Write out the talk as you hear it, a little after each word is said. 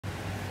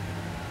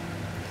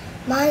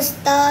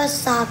Monster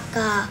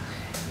Soccer,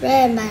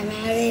 written by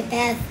Mary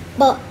Beth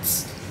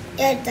Books,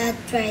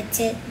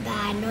 illustrated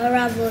by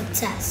Nora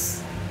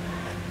Wouters.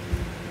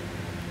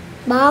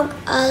 Bob,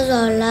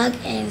 Azolak,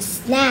 and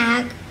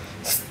Snack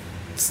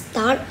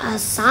start a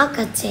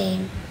soccer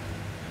team.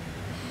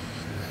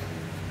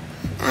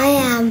 I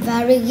am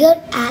very good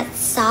at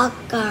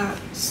soccer,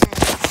 said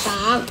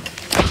Bob.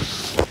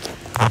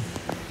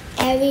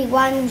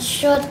 Everyone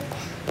should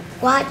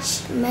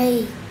watch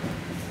me.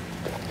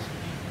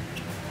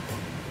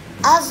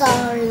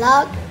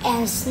 Azolak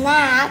and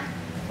Snack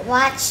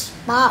watch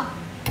Bob.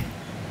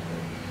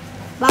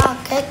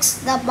 Bob kicks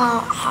the ball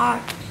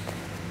hard.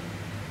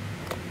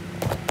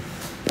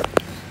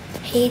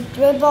 He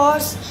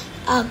dribbles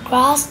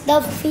across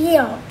the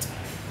field.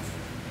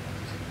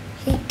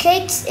 He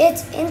kicks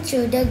it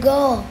into the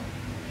goal.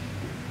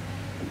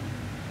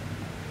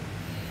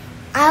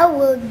 I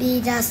will be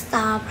the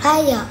star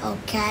player,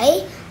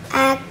 okay?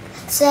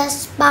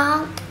 Says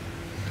Bob.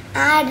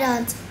 I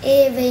don't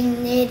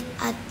even need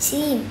a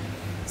team,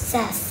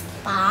 says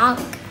Bob.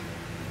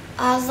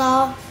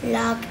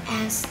 Azolak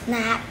and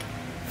Snack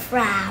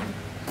frown.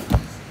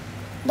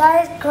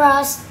 They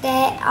cross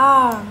their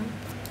arms.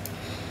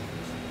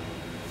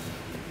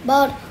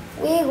 But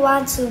we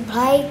want to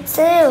play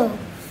too,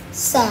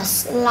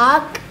 says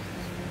Luck.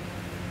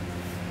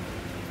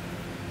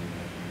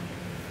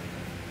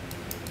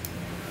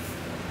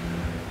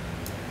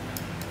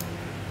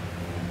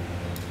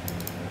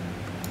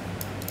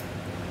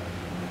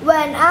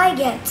 When I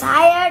get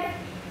tired,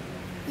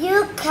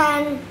 you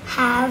can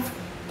have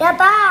the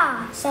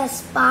ball,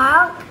 says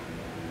Bob.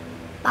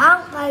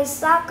 Bob plays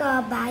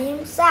soccer by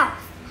himself.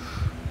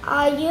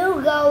 Are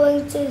you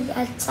going to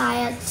get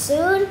tired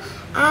soon?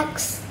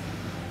 Asks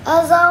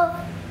Azol.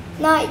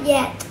 Not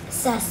yet,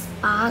 says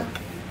Bob.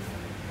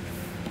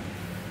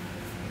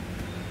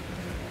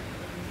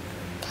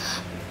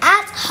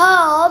 At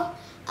home,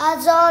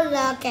 Azol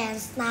and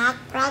Snack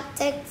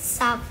practice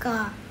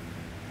soccer.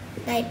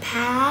 They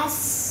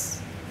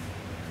pass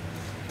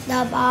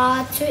the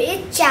ball to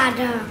each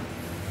other.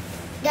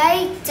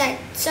 They take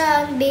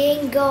turns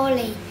being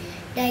goalie.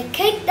 They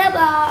kick the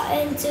ball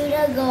into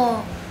the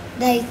goal.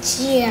 They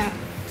cheer.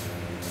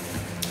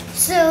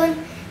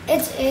 Soon,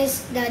 it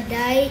is the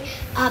day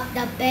of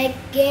the big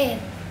game.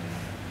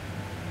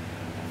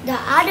 The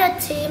other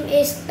team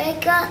is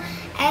bigger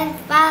and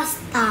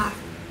faster.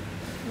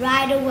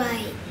 Right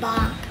away,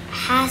 Bob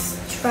has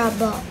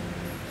trouble.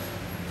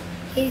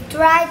 He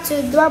tried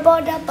to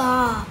dribble the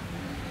ball.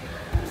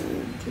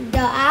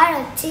 The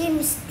other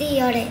team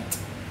steals it.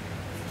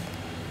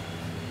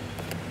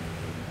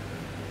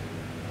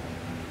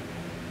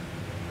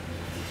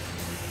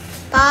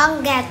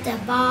 Bob gets the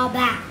ball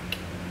back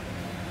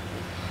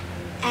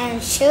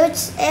and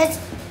shoots it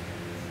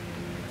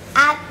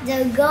at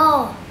the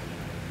goal.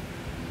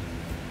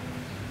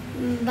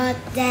 But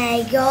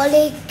the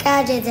goalie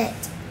catches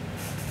it.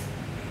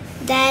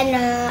 Then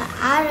the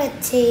other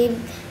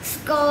team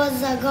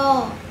scores a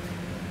goal.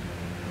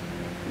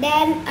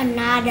 Then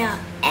another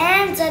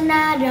and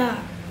another.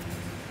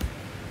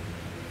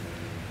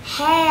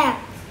 Hey,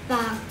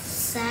 Bob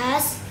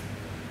says.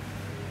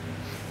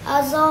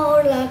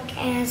 Azolak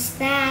and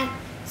Snack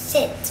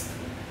sit.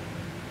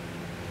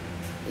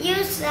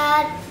 You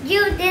said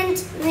you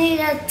didn't need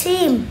a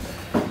team,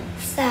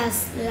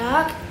 says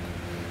Luck.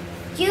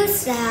 You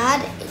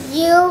said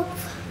you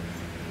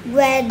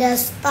were the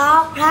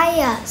star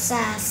player,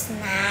 says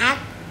Snack.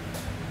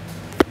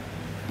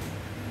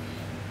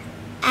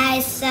 I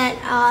said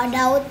all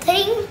those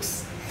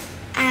things,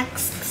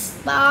 asks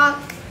Bob.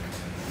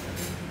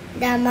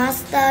 The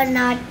monster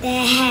nodded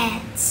their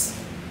heads.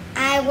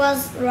 I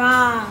was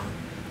wrong,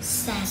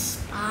 says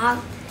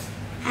Bob.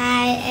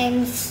 I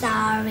am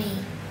sorry.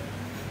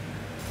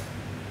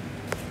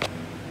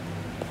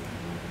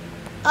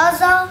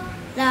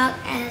 Azolak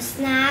and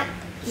Snack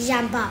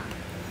jump up.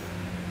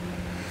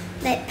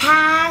 They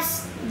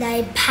pass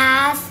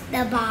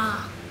the ball.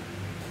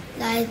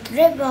 They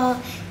dribble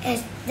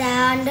it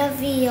down the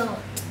field.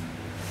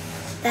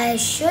 They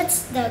shoot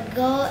the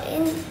ball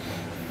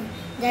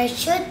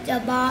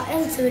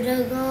into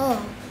the goal.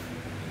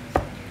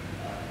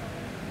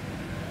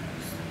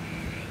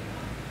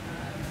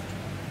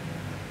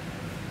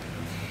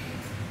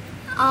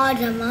 All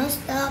the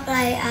monsters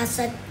play as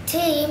a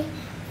team.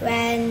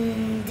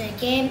 When the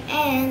game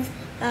ends,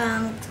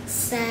 Bob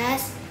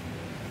says,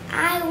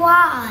 I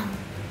won.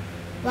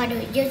 What do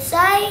you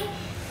say?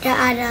 The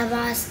other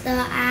monster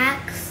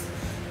asks.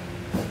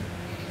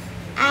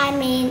 I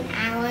mean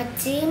our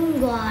team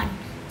won,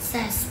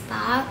 says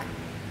Bob.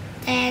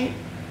 Then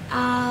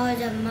all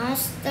the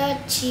monsters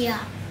cheer.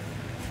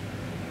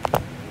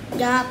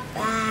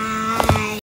 Goodbye.